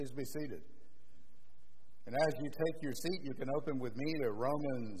Please be seated. And as you take your seat, you can open with me to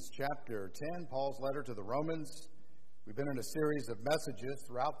Romans chapter 10, Paul's letter to the Romans. We've been in a series of messages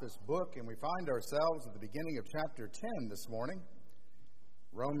throughout this book, and we find ourselves at the beginning of chapter 10 this morning.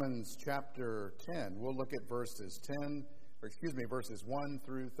 Romans chapter 10. We'll look at verses 1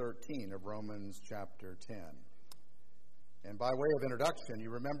 through 13 of Romans chapter 10. And by way of introduction,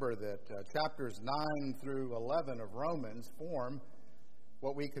 you remember that chapters 9 through 11 of Romans form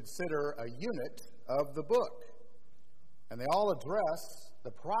what we consider a unit of the book. And they all address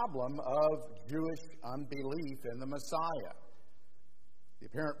the problem of Jewish unbelief in the Messiah, the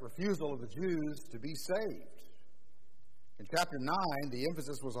apparent refusal of the Jews to be saved. In chapter 9, the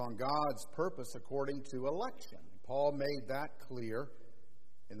emphasis was on God's purpose according to election. Paul made that clear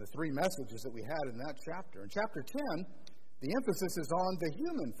in the three messages that we had in that chapter. In chapter 10, the emphasis is on the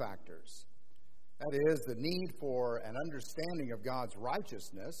human factors. That is, the need for an understanding of God's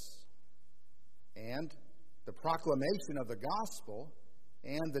righteousness and the proclamation of the gospel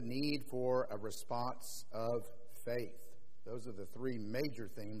and the need for a response of faith. Those are the three major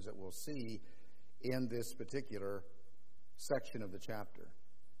themes that we'll see in this particular section of the chapter.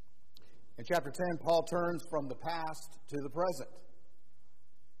 In chapter 10, Paul turns from the past to the present,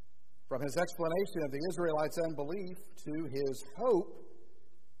 from his explanation of the Israelites' unbelief to his hope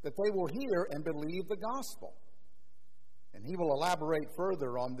that they will hear and believe the gospel. And he will elaborate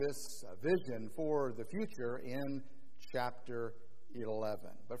further on this vision for the future in chapter 11.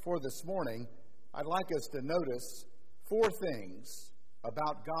 But for this morning, I'd like us to notice four things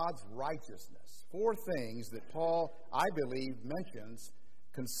about God's righteousness. Four things that Paul, I believe, mentions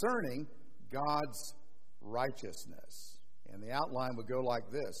concerning God's righteousness. And the outline would go like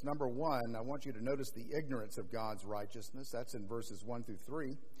this. Number one, I want you to notice the ignorance of God's righteousness. That's in verses 1 through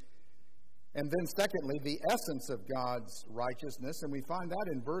 3. And then secondly, the essence of God's righteousness, and we find that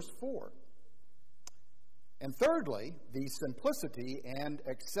in verse 4. And thirdly, the simplicity and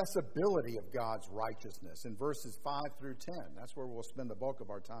accessibility of God's righteousness in verses 5 through 10. That's where we'll spend the bulk of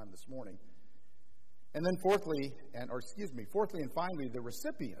our time this morning. And then fourthly and finally, the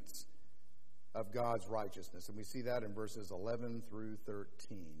recipients of God's righteousness. And we see that in verses 11 through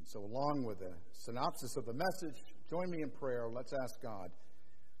 13. So along with a synopsis of the message, join me in prayer. Let's ask God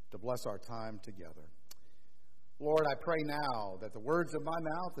to bless our time together. Lord, I pray now that the words of my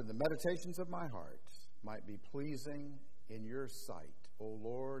mouth and the meditations of my heart might be pleasing in your sight, O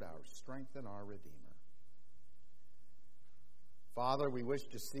Lord, our strength and our Redeemer. Father, we wish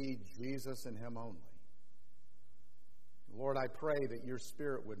to see Jesus and him only. Lord, I pray that your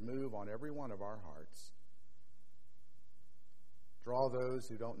Spirit would move on every one of our hearts. Draw those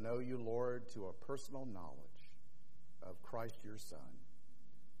who don't know you, Lord, to a personal knowledge of Christ your Son.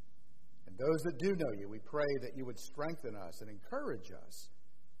 And those that do know you, we pray that you would strengthen us and encourage us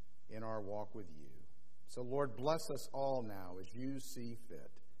in our walk with you. So, Lord, bless us all now as you see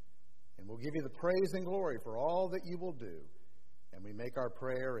fit. And we'll give you the praise and glory for all that you will do. And we make our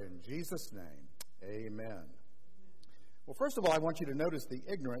prayer in Jesus' name. Amen. Well, first of all, I want you to notice the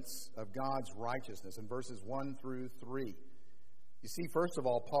ignorance of God's righteousness in verses 1 through 3. You see, first of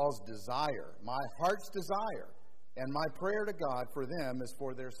all, Paul's desire, my heart's desire, and my prayer to God for them is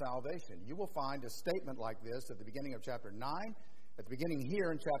for their salvation. You will find a statement like this at the beginning of chapter 9, at the beginning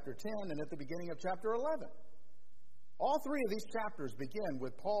here in chapter 10, and at the beginning of chapter 11. All three of these chapters begin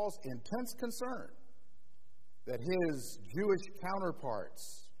with Paul's intense concern that his Jewish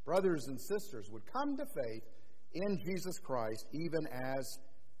counterparts, brothers and sisters, would come to faith in Jesus Christ, even as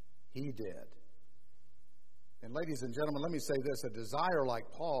he did. And ladies and gentlemen, let me say this. A desire like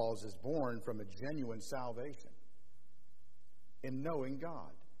Paul's is born from a genuine salvation in knowing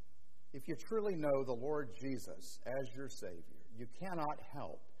God. If you truly know the Lord Jesus as your Savior, you cannot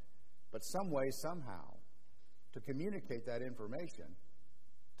help but some way, somehow, to communicate that information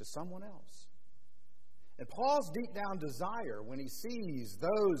to someone else. And Paul's deep down desire when he sees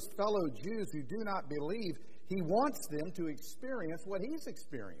those fellow Jews who do not believe, he wants them to experience what he's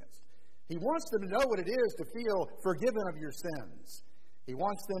experienced. He wants them to know what it is to feel forgiven of your sins. He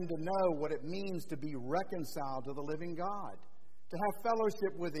wants them to know what it means to be reconciled to the living God, to have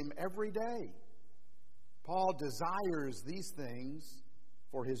fellowship with him every day. Paul desires these things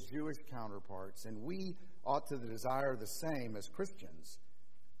for his Jewish counterparts, and we ought to desire the same as Christians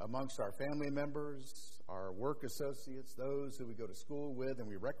amongst our family members, our work associates, those who we go to school with and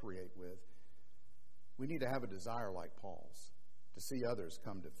we recreate with. We need to have a desire like Paul's to see others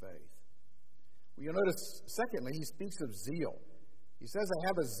come to faith. Well, you'll notice, secondly, he speaks of zeal. He says, I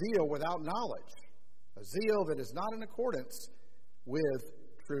have a zeal without knowledge, a zeal that is not in accordance with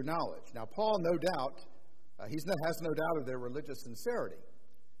true knowledge. Now, Paul, no doubt, has no doubt of their religious sincerity.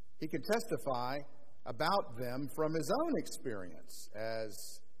 He can testify about them from his own experience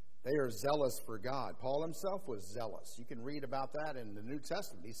as they are zealous for God. Paul himself was zealous. You can read about that in the New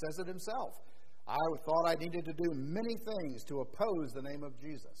Testament. He says it himself. I thought I needed to do many things to oppose the name of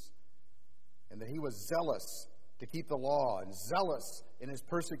Jesus. And that he was zealous to keep the law and zealous in his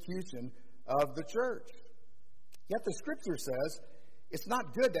persecution of the church. Yet the Scripture says it's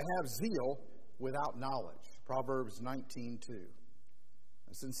not good to have zeal without knowledge. Proverbs 19:2.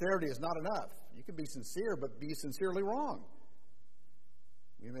 Sincerity is not enough. You can be sincere, but be sincerely wrong.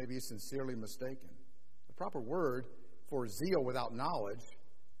 You may be sincerely mistaken. The proper word for zeal without knowledge,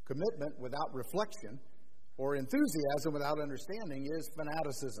 commitment without reflection, or enthusiasm without understanding is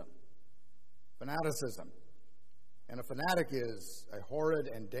fanaticism. Fanaticism. And a fanatic is a horrid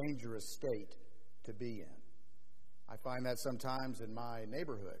and dangerous state to be in. I find that sometimes in my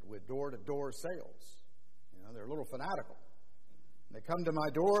neighborhood with door-to-door sales. You know, they're a little fanatical. They come to my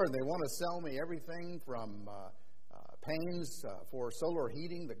door and they want to sell me everything from panes for solar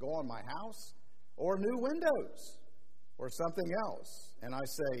heating that go on my house, or new windows, or something else. And I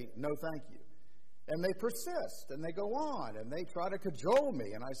say, no thank you. And they persist, and they go on, and they try to cajole me,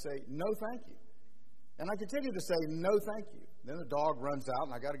 and I say, no thank you. And I continue to say, no thank you. Then the dog runs out,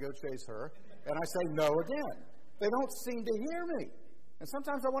 and I got to go chase her, and I say, no again. They don't seem to hear me. And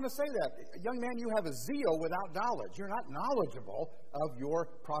sometimes I want to say that. Young man, you have a zeal without knowledge. You're not knowledgeable of your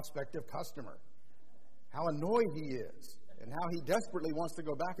prospective customer. How annoyed he is, and how he desperately wants to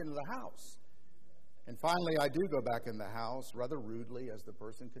go back into the house. And finally, I do go back in the house rather rudely as the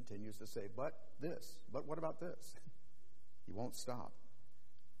person continues to say, but what about this? He won't stop.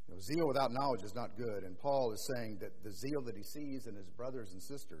 You know, zeal without knowledge is not good. And Paul is saying that the zeal that he sees in his brothers and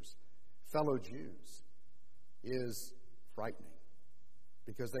sisters, fellow Jews, is frightening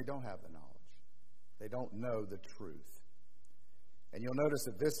because they don't have the knowledge. They don't know the truth. And you'll notice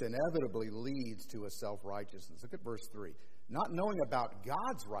that this inevitably leads to a self-righteousness. Look at verse 3. Not knowing about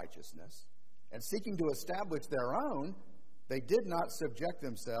God's righteousness and seeking to establish their own, they did not subject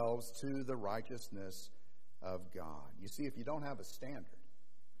themselves to the righteousness of God. You see, if you don't have a standard,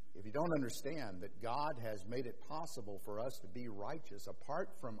 if you don't understand that God has made it possible for us to be righteous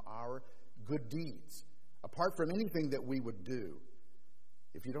apart from our good deeds, apart from anything that we would do,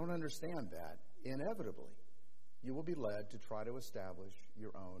 if you don't understand that, inevitably, you will be led to try to establish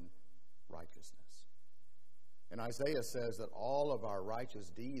your own righteousness. And Isaiah says that all of our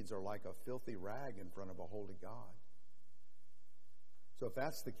righteous deeds are like a filthy rag in front of a holy God. So if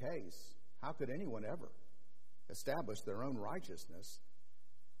that's the case, how could anyone ever establish their own righteousness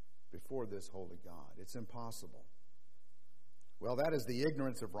before this holy God? It's impossible. Well, that is the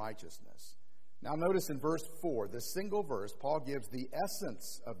ignorance of righteousness. Now notice in verse 4, this single verse, Paul gives the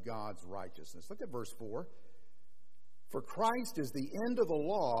essence of God's righteousness. Look at verse 4. For Christ is the end of the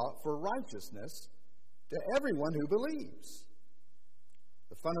law for righteousness to everyone who believes.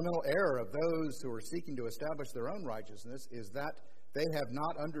 The fundamental error of those who are seeking to establish their own righteousness is that they have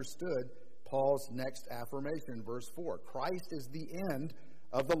not understood Paul's next affirmation in verse 4. Christ is the end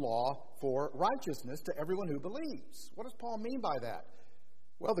of the law for righteousness to everyone who believes. What does Paul mean by that?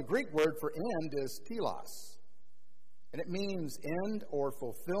 Well, the Greek word for end is telos. And it means end or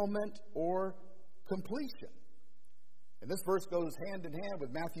fulfillment or completion. And this verse goes hand in hand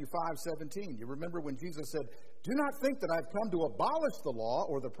with Matthew 5:17. You remember when Jesus said, do not think that I've come to abolish the law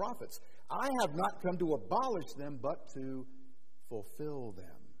or the prophets. I have not come to abolish them, but to fulfill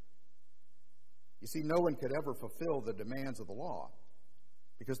them. You see, no one could ever fulfill the demands of the law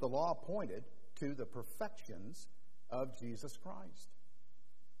because the law pointed to the perfections of Jesus Christ.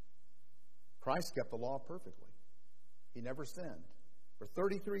 Christ kept the law perfectly. He never sinned. For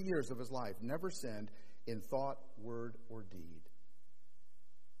 33 years of his life, never sinned in thought, word, or deed.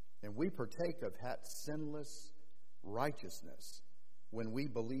 And we partake of that sinless righteousness when we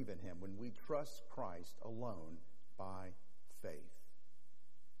believe in him, when we trust Christ alone by faith.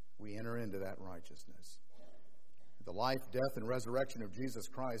 We enter into that righteousness. The life, death, and resurrection of Jesus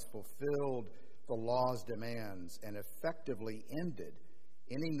Christ fulfilled the law's demands and effectively ended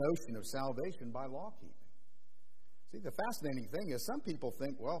any notion of salvation by law keeping. See, the fascinating thing is some people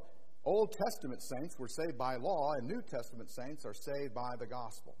think, well, Old Testament saints were saved by law and New Testament saints are saved by the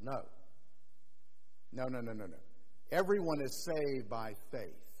gospel. No. No. Everyone is saved by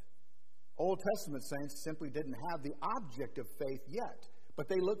faith. Old Testament saints simply didn't have the object of faith yet, but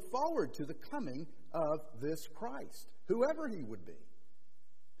they looked forward to the coming of this Christ, whoever he would be.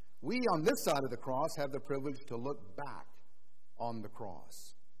 We on this side of the cross have the privilege to look back on the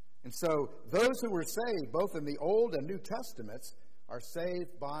cross. And so those who were saved, both in the Old and New Testaments, are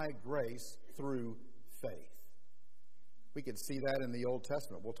saved by grace through faith. We can see that in the Old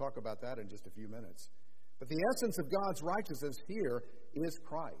Testament. We'll talk about that in just a few minutes. But the essence of God's righteousness here is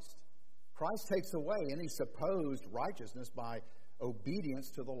Christ. Christ takes away any supposed righteousness by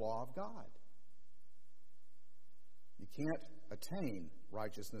obedience to the law of God. You can't attain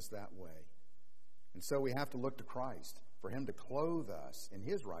righteousness that way. And so we have to look to Christ for him to clothe us in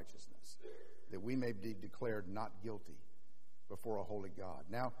his righteousness, that we may be declared not guilty before a holy God.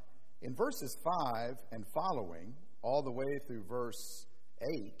 Now, in verses 5 and following, all the way through verse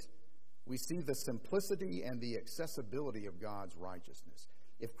 8, we see the simplicity and the accessibility of God's righteousness.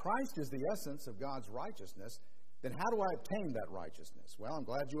 If Christ is the essence of God's righteousness, then how do I obtain that righteousness? Well, I'm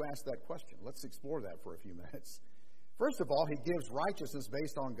glad you asked that question. Let's explore that for a few minutes. First of all, he gives righteousness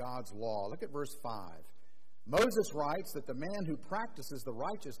based on God's law. Look at verse 5. Moses writes that the man who practices the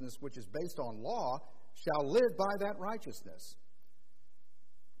righteousness which is based on law shall live by that righteousness.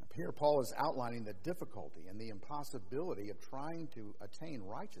 Up here, Paul is outlining the difficulty and the impossibility of trying to attain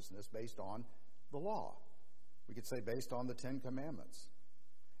righteousness based on the law. We could say based on the Ten Commandments.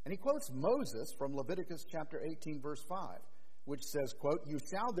 And he quotes Moses from Leviticus chapter 18, verse 5, which says, quote, "You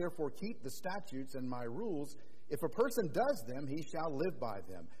shall therefore keep the statutes and my rules. If a person does them, he shall live by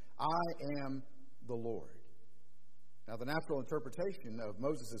them. I am the Lord." Now, the natural interpretation of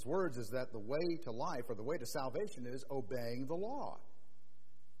Moses' words is that the way to life or the way to salvation is obeying the law.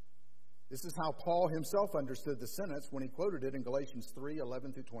 This is how Paul himself understood the sentence when he quoted it in Galatians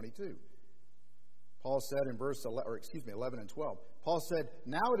 3:11 through 22. Paul said in 11 and 12, Paul said,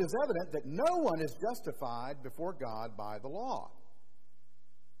 "Now it is evident that no one is justified before God by the law.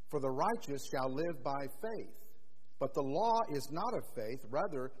 For the righteous shall live by faith. But the law is not of faith,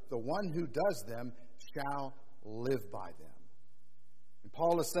 rather the one who does them shall live by them." And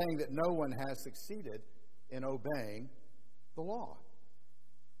Paul is saying that no one has succeeded in obeying the law.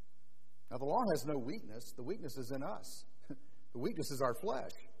 Now, the law has no weakness. The weakness is in us. The weakness is our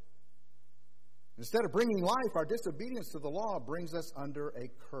flesh. Instead of bringing life, our disobedience to the law brings us under a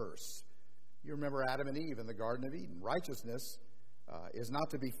curse. You remember Adam and Eve in the Garden of Eden. Righteousness is not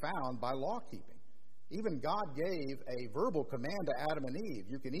to be found by law-keeping. Even God gave a verbal command to Adam and Eve.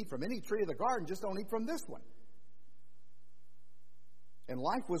 You can eat from any tree of the garden, just don't eat from this one. And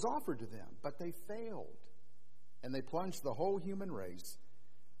life was offered to them, but they failed. And they plunged the whole human race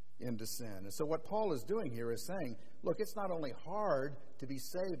into sin. And so what Paul is doing here is saying, look, it's not only hard to be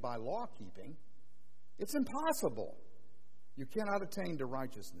saved by law-keeping, it's impossible. You cannot attain to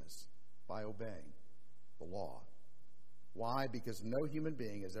righteousness by obeying the law. Why? Because no human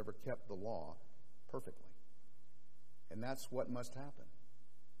being has ever kept the law perfectly. And that's what must happen.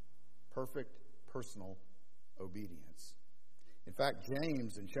 Perfect personal obedience. In fact,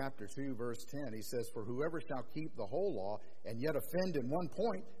 James in chapter 2, verse 10, he says, "For whoever shall keep the whole law and yet offend in one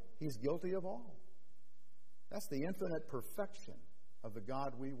point, he's guilty of all." That's the infinite perfection of the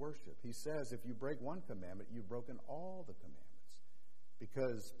God we worship. He says if you break one commandment, you've broken all the commandments,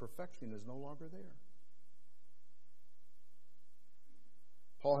 because perfection is no longer there.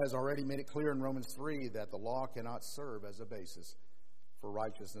 Paul has already made it clear in Romans 3 that the law cannot serve as a basis for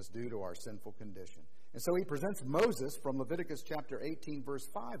righteousness due to our sinful condition. And so he presents Moses from Leviticus chapter 18, verse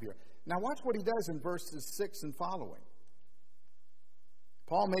 5 here. Now watch what he does in verses 6 and following.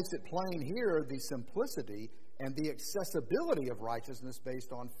 Paul makes it plain here the simplicity and the accessibility of righteousness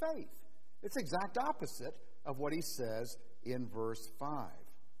based on faith. It's the exact opposite of what he says in verse 5.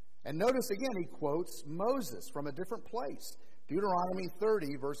 And notice again, he quotes Moses from a different place. Deuteronomy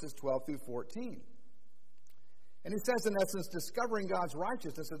 30, verses 12 through 14. And he says, in essence, discovering God's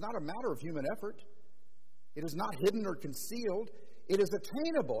righteousness is not a matter of human effort. It is not hidden or concealed. It is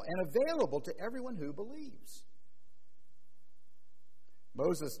attainable and available to everyone who believes.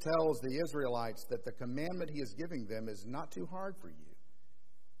 Moses tells the Israelites that the commandment he is giving them is not too hard for you,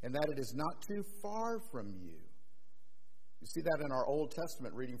 and that it is not too far from you. You see that in our Old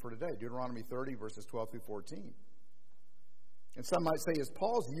Testament reading for today, Deuteronomy 30, verses 12 through 14. And some might say, is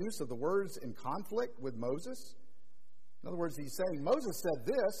Paul's use of the words in conflict with Moses? In other words, he's saying Moses said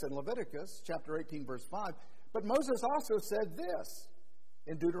this in Leviticus chapter 18, verse 5, but Moses also said this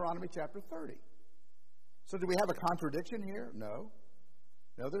in Deuteronomy chapter 30. So do we have a contradiction here? No.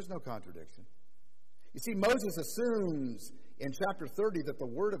 No, there's no contradiction. You see, Moses assumes in chapter 30 that the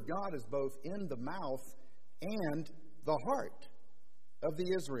Word of God is both in the mouth and the heart of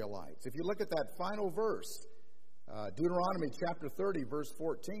the Israelites. If you look at that final verse, Deuteronomy chapter 30, verse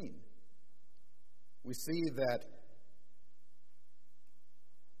 14, we see that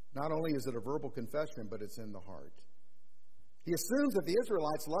not only is it a verbal confession, but it's in the heart. He assumes that the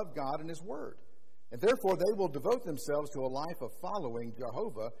Israelites love God and His Word, and therefore they will devote themselves to a life of following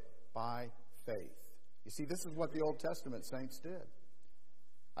Jehovah by faith. You see, this is what the Old Testament saints did.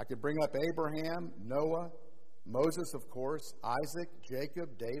 I could bring up Abraham, Noah, Moses, of course, Isaac, Jacob,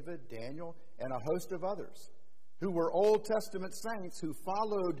 David, Daniel, and a host of others who were Old Testament saints who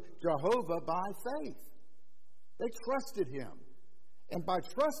followed Jehovah by faith. They trusted him. And by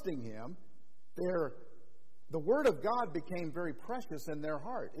trusting him, the word of God became very precious in their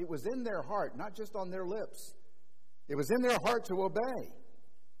heart. It was in their heart, not just on their lips. It was in their heart to obey.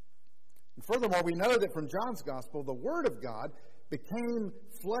 And furthermore, we know that from John's gospel, the word of God became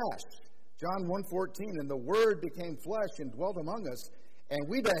flesh. John 1:14, and the Word became flesh and dwelt among us, and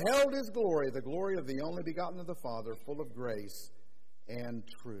we beheld his glory, the glory of the only begotten of the Father, full of grace and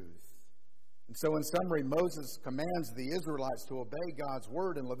truth. And so in summary, Moses commands the Israelites to obey God's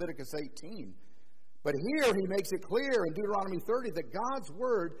word in Leviticus 18. But here he makes it clear in Deuteronomy 30 that God's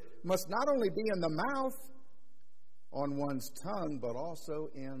word must not only be in the mouth, on one's tongue, but also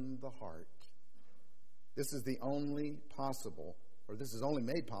in the heart. This is only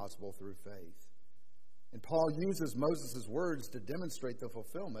made possible through faith. And Paul uses Moses' words to demonstrate the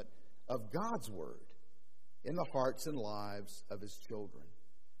fulfillment of God's word in the hearts and lives of his children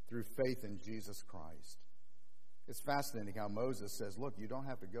through faith in Jesus Christ. It's fascinating how Moses says, look, you don't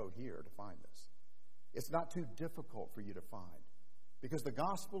have to go here to find this. It's not too difficult for you to find because the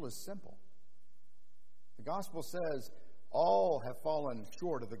gospel is simple. The gospel says all have fallen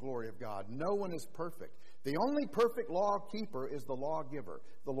short of the glory of God. No one is perfect. The only perfect law keeper is the lawgiver,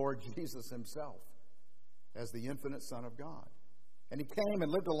 the Lord Jesus himself, as the infinite Son of God. And he came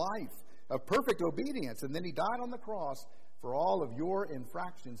and lived a life of perfect obedience, and then he died on the cross for all of your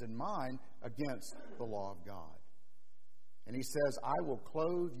infractions and mine against the law of God. And he says, I will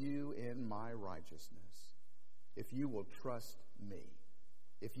clothe you in my righteousness if you will trust me,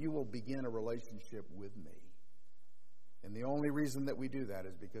 if you will begin a relationship with me. And the only reason that we do that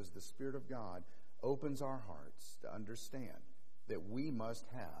is because the Spirit of God opens our hearts to understand that we must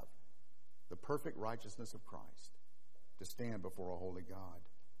have the perfect righteousness of Christ to stand before a holy God.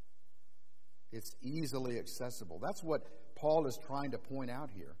 It's easily accessible. That's what Paul is trying to point out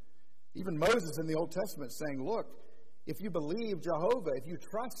here. Even Moses in the Old Testament saying, look, if you believe Jehovah, if you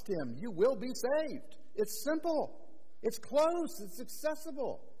trust him, you will be saved. It's simple. It's close. It's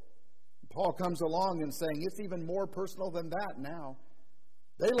accessible. Paul comes along and saying it's even more personal than that now.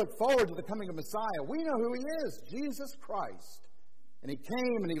 They look forward to the coming of Messiah. We know who he is, Jesus Christ. And he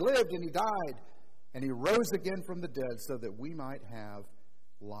came and he lived and he died and he rose again from the dead so that we might have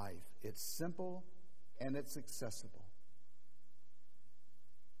life. It's simple and it's accessible.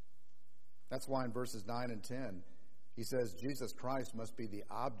 That's why in verses 9 and 10, he says Jesus Christ must be the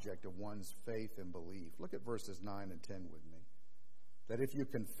object of one's faith and belief. Look at verses 9 and 10 with me. That if you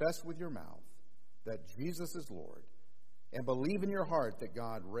confess with your mouth that Jesus is Lord and believe in your heart that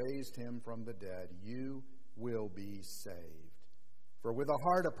God raised him from the dead, you will be saved. For with the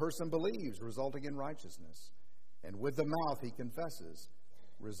heart a person believes, resulting in righteousness, and with the mouth he confesses,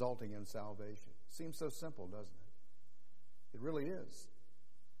 resulting in salvation. Seems so simple, doesn't it? It really is.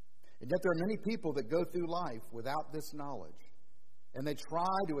 And yet there are many people that go through life without this knowledge. And they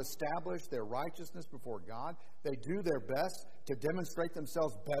try to establish their righteousness before God. They do their best to demonstrate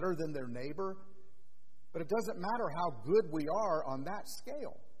themselves better than their neighbor. But it doesn't matter how good we are on that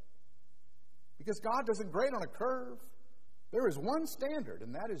scale. Because God doesn't grade on a curve. There is one standard,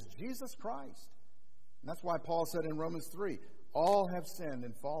 and that is Jesus Christ. And that's why Paul said in Romans 3, all have sinned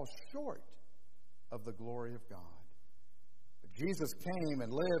and fall short of the glory of God. But Jesus came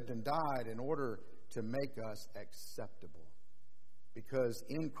and lived and died in order to make us acceptable. Because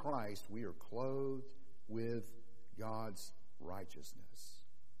in Christ we are clothed with God's righteousness.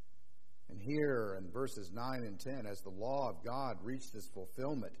 And here in verses 9 and 10, as the law of God reached its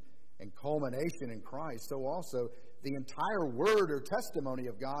fulfillment and culmination in Christ, so also the entire word or testimony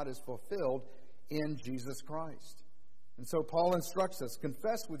of God is fulfilled in Jesus Christ. And so Paul instructs us,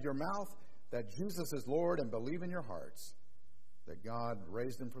 confess with your mouth that Jesus is Lord and believe in your hearts that God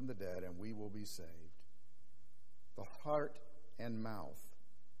raised him from the dead and we will be saved. The heart and mouth,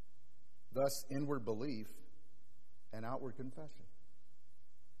 thus inward belief and outward confession.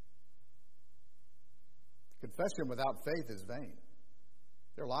 Confession without faith is vain.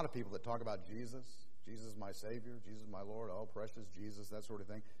 There are a lot of people that talk about Jesus. Jesus is my Savior. Jesus is my Lord. Oh, precious Jesus, that sort of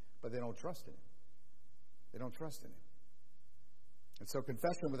thing. But they don't trust in him. They don't trust in him. And so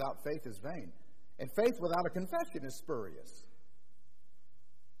confession without faith is vain. And faith without a confession is spurious.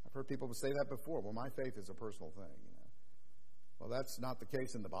 I've heard people say that before. Well, my faith is a personal thing. Well, that's not the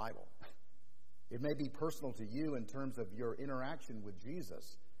case in the Bible. It may be personal to you in terms of your interaction with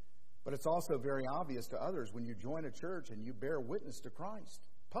Jesus, but it's also very obvious to others when you join a church and you bear witness to Christ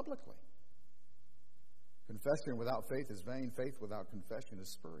publicly. Confession without faith is vain. Faith without confession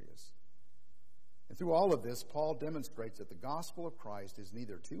is spurious. And through all of this, Paul demonstrates that the gospel of Christ is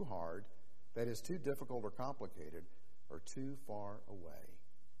neither too hard, that is too difficult or complicated, or too far away,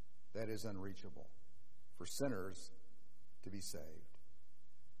 that is unreachable, for sinners to be saved.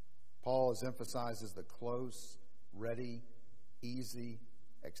 Paul emphasizes the close, ready, easy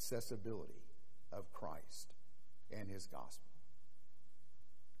accessibility of Christ and his gospel.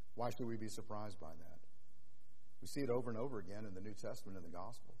 Why should we be surprised by that? We see it over and over again in the New Testament and the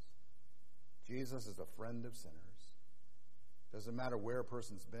Gospels. Jesus is a friend of sinners. Doesn't matter where a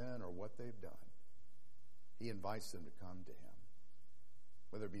person's been or what they've done. He invites them to come to him.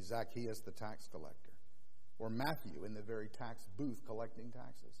 Whether it be Zacchaeus the tax collector or Matthew in the very tax booth collecting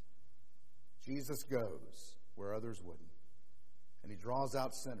taxes. Jesus goes where others wouldn't. And he draws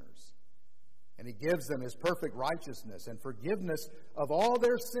out sinners. And he gives them his perfect righteousness and forgiveness of all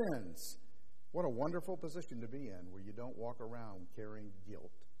their sins. What a wonderful position to be in, where you don't walk around carrying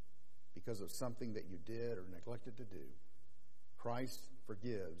guilt because of something that you did or neglected to do. Christ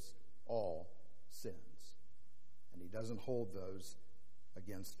forgives all sins, and he doesn't hold those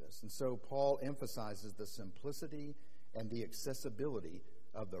against us. And so Paul emphasizes the simplicity and the accessibility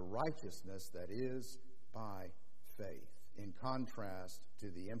of the righteousness that is by faith, in contrast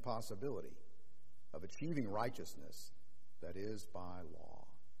to the impossibility of achieving righteousness that is by law.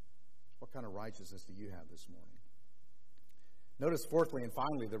 What kind of righteousness do you have this morning? Notice fourthly and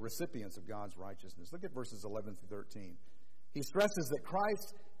finally the recipients of God's righteousness. Look at verses 11 through 13. He stresses that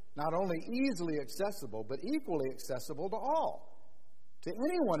Christ not only easily accessible, but equally accessible to all. To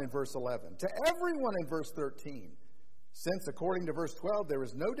anyone in verse 11, to everyone in verse 13. Since, according to verse 12, there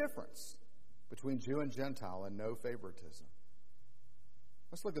is no difference between Jew and Gentile and no favoritism.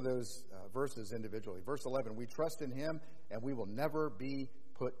 Let's look at those verses individually. Verse 11, we trust in him and we will never be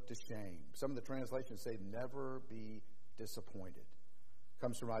put to shame. Some of the translations say never be disappointed.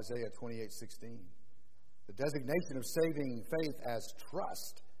 Comes from Isaiah 28:16. The designation of saving faith as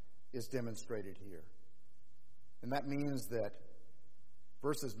trust is demonstrated here. And that means that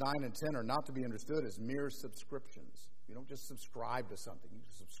verses 9 and 10 are not to be understood as mere subscriptions. You don't just subscribe to something. You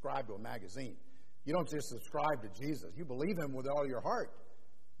just subscribe to a magazine. You don't just subscribe to Jesus. You believe him with all your heart.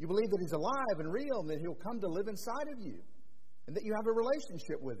 You believe that he's alive and real and that he'll come to live inside of you and that you have a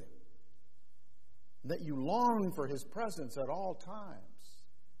relationship with him and that you long for his presence at all times.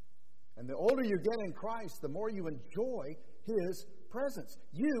 And the older you get in Christ, the more you enjoy his presence.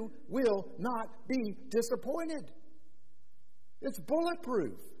 You will not be disappointed. It's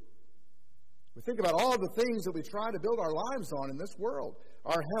bulletproof. We think about all the things that we try to build our lives on in this world.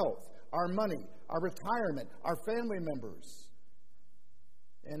 Our health, our money, our retirement, our family members.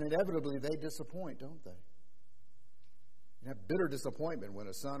 And inevitably they disappoint, don't they? You have bitter disappointment when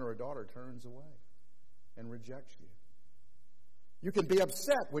a son or a daughter turns away and rejects you. You can be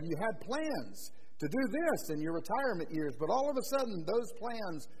upset when you had plans to do this in your retirement years, but all of a sudden those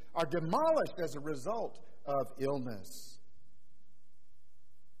plans are demolished as a result of illness.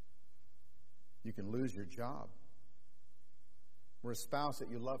 You can lose your job. Where a spouse that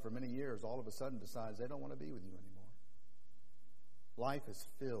you love for many years all of a sudden decides they don't want to be with you anymore. Life is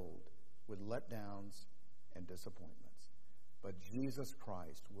filled with letdowns and disappointments. But Jesus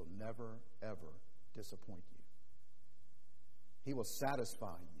Christ will never, ever disappoint you. He will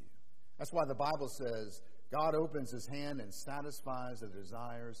satisfy you. That's why the Bible says God opens his hand and satisfies the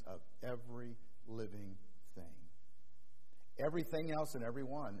desires of every living thing. Everything else and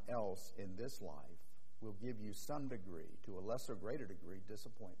everyone else in this life will give you some degree, to a lesser or greater degree,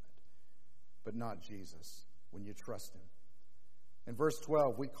 disappointment. But not Jesus, when you trust him. In verse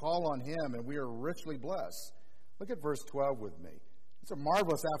 12, we call on him and we are richly blessed. Look at verse 12 with me. It's a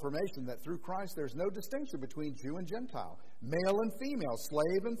marvelous affirmation that through Christ there's no distinction between Jew and Gentile, male and female,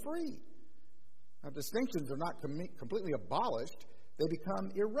 slave and free. Now, distinctions are not completely abolished. They become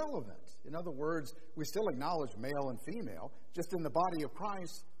irrelevant. In other words, we still acknowledge male and female. Just in the body of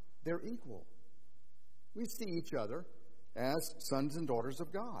Christ, they're equal. We see each other as sons and daughters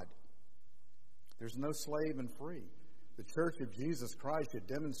of God. There's no slave and free. The Church of Jesus Christ should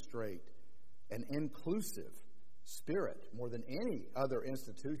demonstrate an inclusive spirit more than any other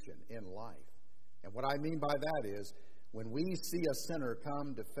institution in life. And what I mean by that is, when we see a sinner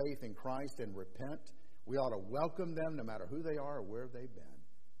come to faith in Christ and repent, we ought to welcome them no matter who they are or where they've been,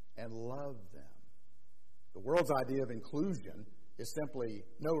 and love them. The world's idea of inclusion is simply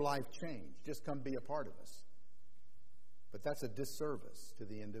no life change. Just come be a part of us. But that's a disservice to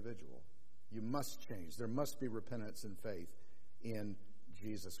the individual. You must change. There must be repentance and faith in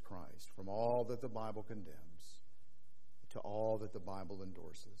Jesus Christ, from all that the Bible condemns to all that the Bible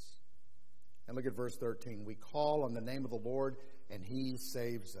endorses. And look at verse 13. We call on the name of the Lord, and he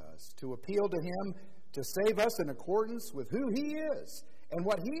saves us. To appeal to him to save us in accordance with who he is and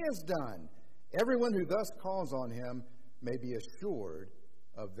what he has done. Everyone who thus calls on him may be assured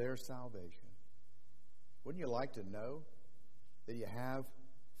of their salvation. Wouldn't you like to know that you have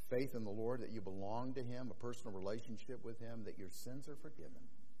faith in the Lord, that you belong to him, a personal relationship with him, that your sins are forgiven,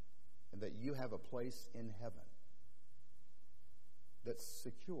 and that you have a place in heaven that's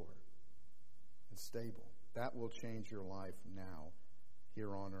secure and stable? That will change your life now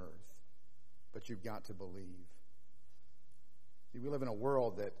here on earth. But you've got to believe. See, we live in a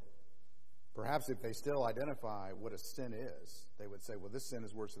world that perhaps if they still identify what a sin is, they would say, well, this sin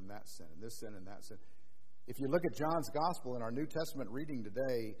is worse than that sin, and this sin and that sin. If you look at John's Gospel in our New Testament reading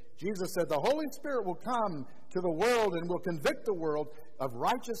today, Jesus said the Holy Spirit will come to the world and will convict the world of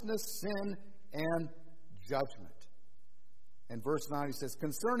righteousness, sin, and judgment. And verse 9, he says,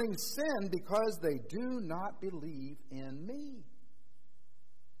 concerning sin, because they do not believe in me.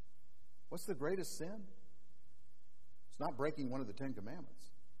 What's the greatest sin? It's not breaking one of the Ten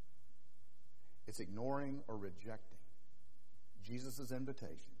Commandments. It's ignoring or rejecting Jesus'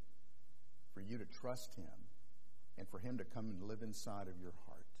 invitation for you to trust him and for him to come and live inside of your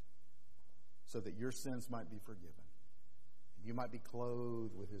heart so that your sins might be forgiven. You might be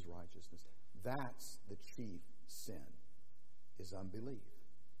clothed with his righteousness. That's the chief sin, is unbelief.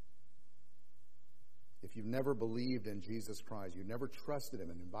 If you've never believed in Jesus Christ, you've never trusted him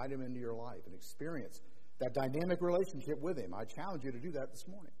and invited him into your life and experienced that dynamic relationship with him, I challenge you to do that this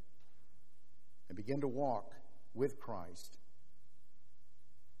morning and begin to walk with Christ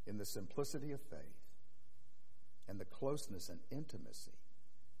in the simplicity of faith and the closeness and intimacy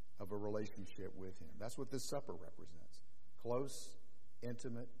of a relationship with him. That's what this supper represents. Close,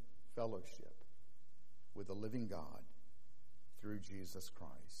 intimate fellowship with the living God through Jesus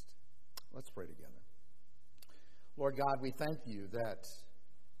Christ. Let's pray together. Lord God, we thank you that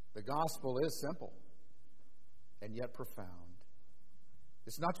the gospel is simple and yet profound.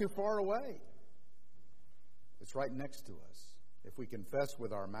 It's not too far away. It's right next to us. If we confess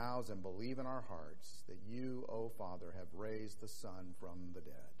with our mouths and believe in our hearts that you, O Father, have raised the Son from the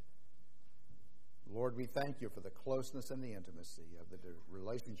dead. Lord, we thank you for the closeness and the intimacy of the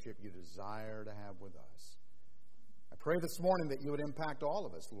relationship you desire to have with us. I pray this morning that you would impact all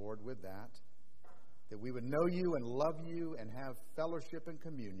of us, Lord, with that we would know you and love you and have fellowship and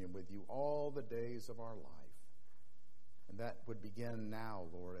communion with you all the days of our life. And that would begin now,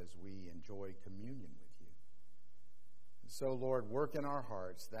 Lord, as we enjoy communion with you. And so, Lord, work in our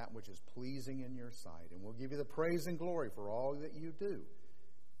hearts that which is pleasing in your sight, and we'll give you the praise and glory for all that you do.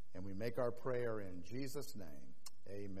 And we make our prayer in Jesus' name. Amen.